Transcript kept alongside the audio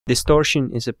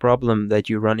Distortion is a problem that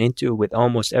you run into with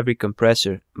almost every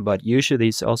compressor, but usually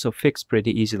it's also fixed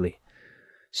pretty easily.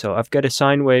 So I've got a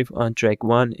sine wave on track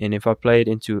 1, and if I play it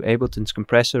into Ableton's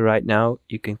compressor right now,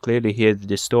 you can clearly hear the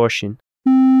distortion.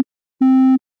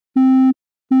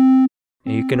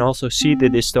 And you can also see the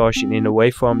distortion in the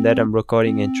waveform that I'm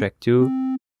recording in track 2,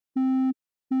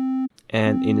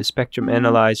 and in the spectrum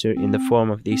analyzer in the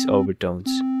form of these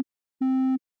overtones.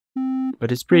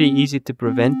 But it's pretty easy to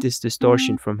prevent this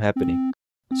distortion from happening.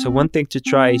 So one thing to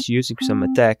try is using some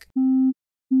attack,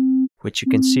 which you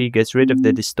can see gets rid of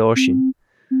the distortion,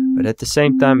 but at the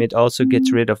same time it also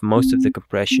gets rid of most of the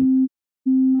compression.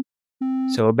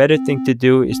 So a better thing to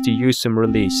do is to use some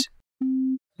release.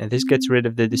 And this gets rid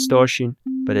of the distortion,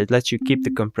 but it lets you keep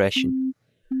the compression.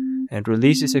 And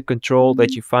release is a control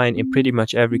that you find in pretty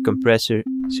much every compressor,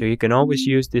 so you can always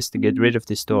use this to get rid of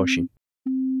distortion.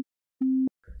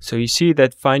 So you see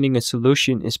that finding a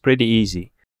solution is pretty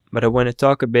easy, but I want to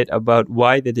talk a bit about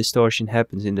why the distortion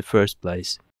happens in the first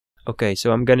place. Okay,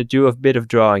 so I'm going to do a bit of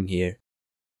drawing here.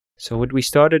 So what we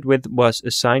started with was a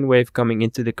sine wave coming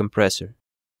into the compressor.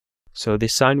 So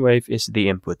this sine wave is the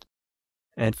input.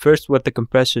 And first what the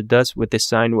compressor does with this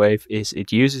sine wave is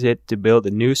it uses it to build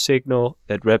a new signal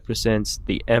that represents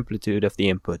the amplitude of the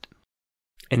input.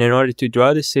 And in order to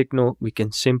draw the signal, we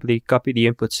can simply copy the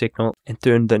input signal and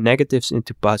turn the negatives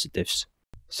into positives.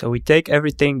 So we take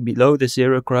everything below the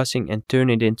zero crossing and turn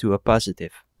it into a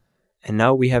positive. And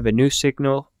now we have a new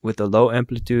signal with the low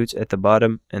amplitudes at the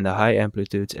bottom and the high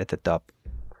amplitudes at the top.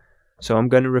 So I'm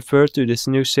going to refer to this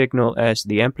new signal as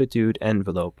the amplitude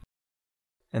envelope.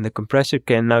 And the compressor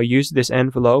can now use this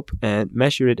envelope and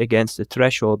measure it against the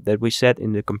threshold that we set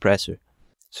in the compressor.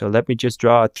 So let me just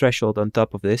draw a threshold on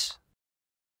top of this.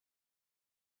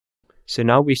 So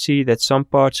now we see that some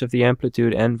parts of the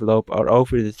amplitude envelope are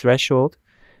over the threshold,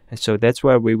 and so that's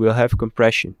where we will have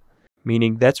compression,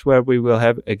 meaning that's where we will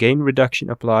have a gain reduction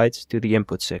applied to the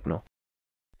input signal.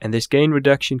 And this gain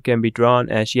reduction can be drawn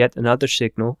as yet another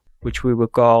signal, which we will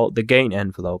call the gain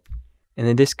envelope. And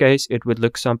in this case it would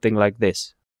look something like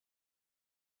this.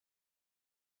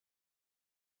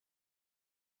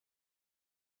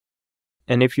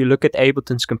 And if you look at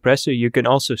Ableton's compressor, you can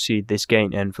also see this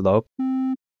gain envelope.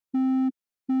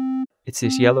 It's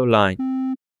this yellow line.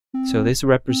 So this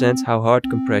represents how hard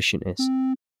compression is.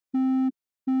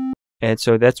 And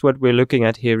so that's what we're looking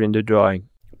at here in the drawing,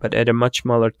 but at a much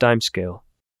smaller time scale.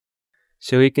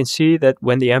 So you can see that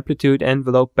when the amplitude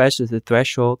envelope passes the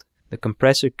threshold, the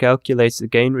compressor calculates the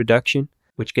gain reduction,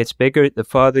 which gets bigger the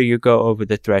farther you go over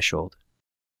the threshold.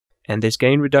 And this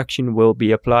gain reduction will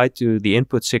be applied to the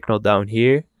input signal down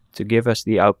here to give us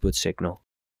the output signal.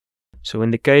 So in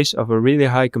the case of a really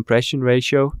high compression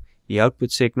ratio, the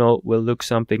output signal will look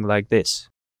something like this.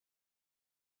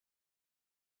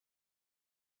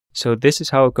 So this is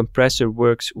how a compressor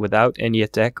works without any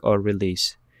attack or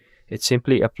release. It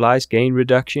simply applies gain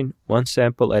reduction one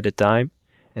sample at a time,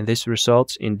 and this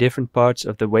results in different parts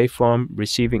of the waveform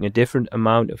receiving a different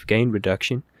amount of gain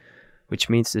reduction, which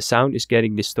means the sound is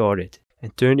getting distorted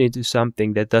and turned into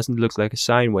something that doesn't look like a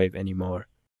sine wave anymore.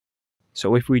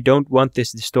 So if we don't want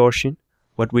this distortion,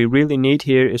 what we really need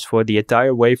here is for the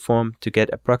entire waveform to get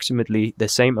approximately the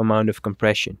same amount of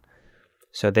compression,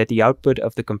 so that the output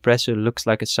of the compressor looks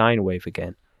like a sine wave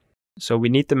again. So we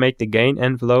need to make the gain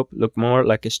envelope look more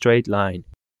like a straight line.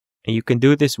 And you can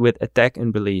do this with attack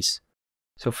and release.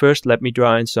 So first let me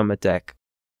draw in some attack.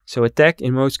 So attack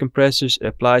in most compressors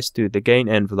applies to the gain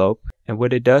envelope, and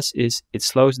what it does is it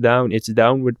slows down its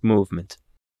downward movement.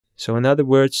 So in other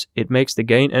words, it makes the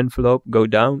gain envelope go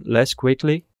down less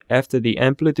quickly after the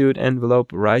amplitude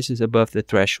envelope rises above the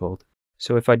threshold.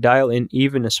 So if I dial in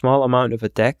even a small amount of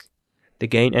attack, the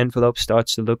gain envelope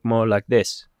starts to look more like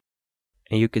this.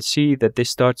 And you can see that this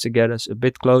starts to get us a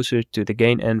bit closer to the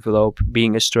gain envelope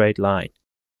being a straight line.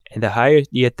 And the higher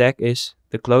the attack is,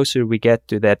 the closer we get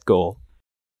to that goal.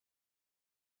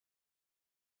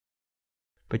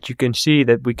 But you can see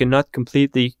that we cannot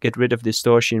completely get rid of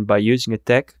distortion by using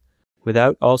attack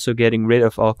without also getting rid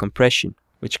of all compression,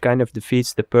 which kind of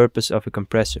defeats the purpose of a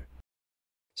compressor.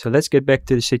 So let's get back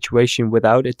to the situation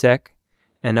without attack,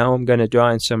 and now I'm going to draw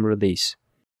in some release.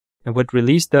 And what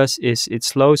release does is it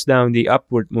slows down the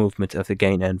upward movement of the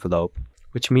gain envelope,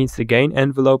 which means the gain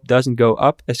envelope doesn't go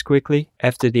up as quickly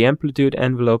after the amplitude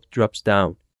envelope drops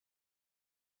down.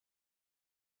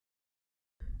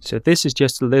 So this is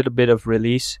just a little bit of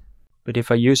release, but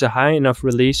if I use a high enough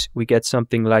release, we get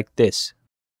something like this,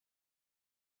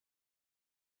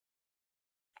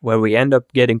 where we end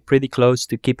up getting pretty close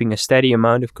to keeping a steady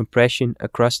amount of compression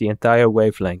across the entire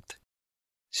wavelength.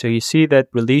 So you see that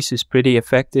release is pretty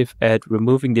effective at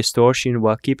removing distortion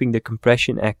while keeping the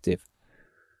compression active.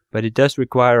 But it does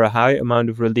require a high amount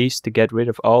of release to get rid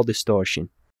of all distortion.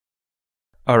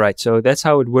 Alright, so that's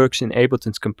how it works in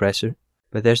Ableton's compressor.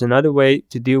 But there's another way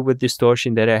to deal with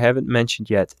distortion that I haven't mentioned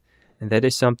yet, and that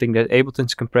is something that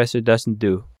Ableton's compressor doesn't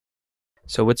do.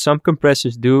 So what some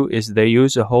compressors do is they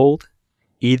use a hold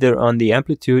either on the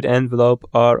amplitude envelope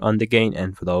or on the gain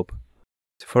envelope.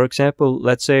 So for example,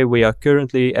 let's say we are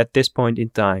currently at this point in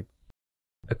time.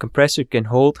 A compressor can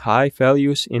hold high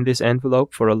values in this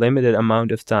envelope for a limited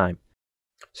amount of time.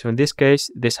 So in this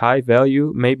case, this high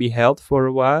value may be held for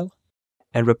a while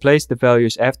and replace the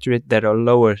values after it that are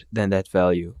lower than that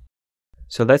value.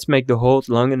 So let's make the hold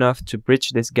long enough to bridge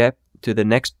this gap to the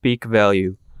next peak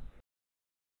value.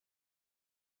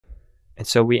 And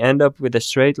so we end up with a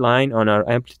straight line on our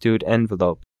amplitude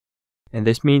envelope. And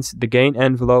this means the gain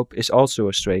envelope is also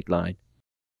a straight line.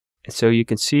 And so you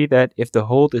can see that if the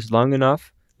hold is long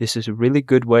enough, this is a really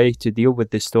good way to deal with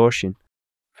distortion.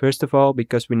 First of all,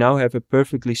 because we now have a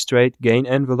perfectly straight gain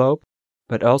envelope,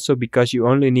 but also because you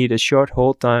only need a short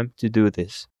hold time to do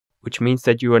this, which means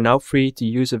that you are now free to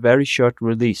use a very short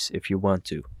release if you want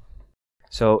to.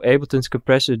 So Ableton's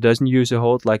compressor doesn't use a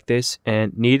hold like this,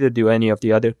 and neither do any of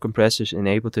the other compressors in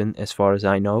Ableton as far as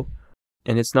I know.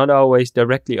 And it's not always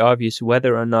directly obvious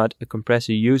whether or not a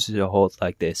compressor uses a hold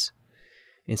like this.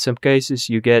 In some cases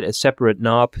you get a separate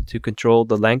knob to control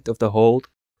the length of the hold,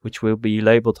 which will be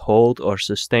labeled hold or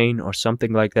sustain or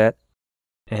something like that.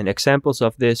 And examples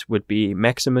of this would be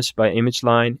Maximus by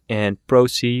ImageLine and Pro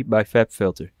C by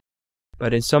FabFilter.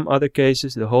 But in some other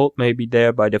cases the hold may be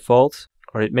there by default,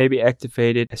 or it may be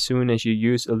activated as soon as you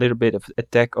use a little bit of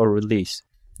attack or release.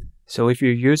 So if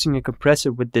you're using a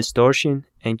compressor with distortion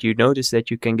and you notice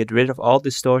that you can get rid of all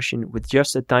distortion with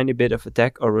just a tiny bit of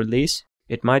attack or release,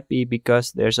 it might be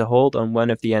because there's a hold on one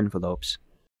of the envelopes.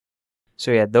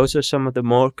 So yeah, those are some of the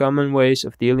more common ways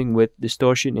of dealing with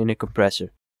distortion in a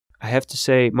compressor. I have to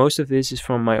say, most of this is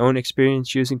from my own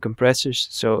experience using compressors,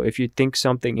 so if you think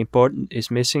something important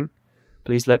is missing,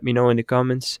 please let me know in the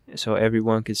comments so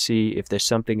everyone can see if there's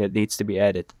something that needs to be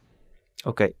added.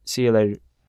 Okay, see you later.